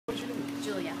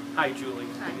Hi, Julie.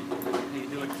 Hi. How you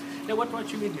doing? Now, what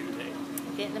brought you in here today?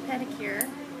 Getting a pedicure.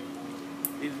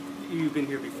 You've been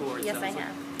here before, it Yes, sounds I like.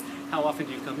 have. How often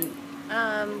do you come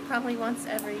in? Probably once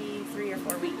every 3 or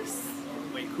 4 weeks.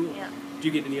 Way cool. Yeah. Do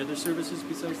you get any other services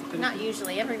besides the pedicure? Not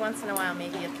usually. Every once in a while,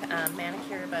 maybe a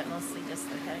manicure, but mostly just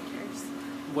the pedicures.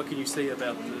 What can you say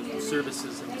about the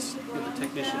services and the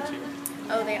technicians here?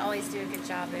 Oh, they always do a good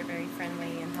job. They're very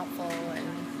friendly and helpful, and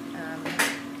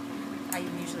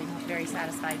I'm usually very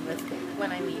satisfied with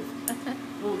when I leave.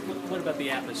 Well, what about the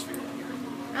atmosphere?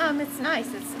 It's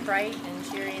nice. It's bright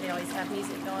and cheery. They always have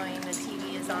music going. The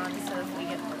TV is on, so if we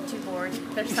get too bored,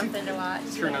 there's something to watch.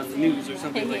 Turn on the news or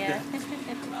something like Yeah. that.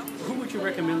 Who would you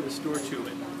recommend the store to,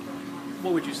 and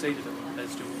what would you say to them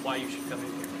as to why you should come in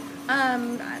here?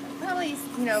 Probably,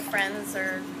 friends,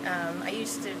 or I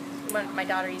used to, when my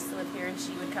daughter used to live here, and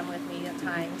she would come with me at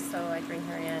times, so I'd bring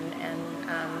her in, and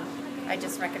I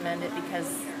just recommend it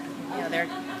because,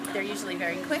 they're usually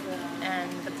very quick,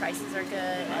 and the prices are good,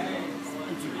 and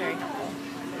it's very helpful.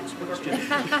 Next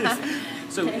question.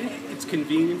 So it's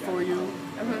convenient for you?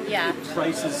 Mm-hmm, yeah. The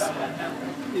price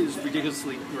is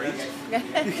ridiculously great.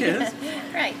 Yes.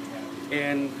 Right.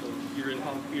 And you're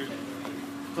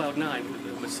cloud nine with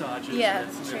the massages. Yeah,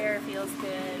 the chair feels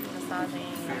good,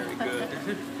 massaging. Very good.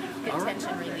 Good All right.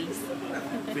 tension release.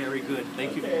 Very good.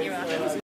 Thank you. You're welcome.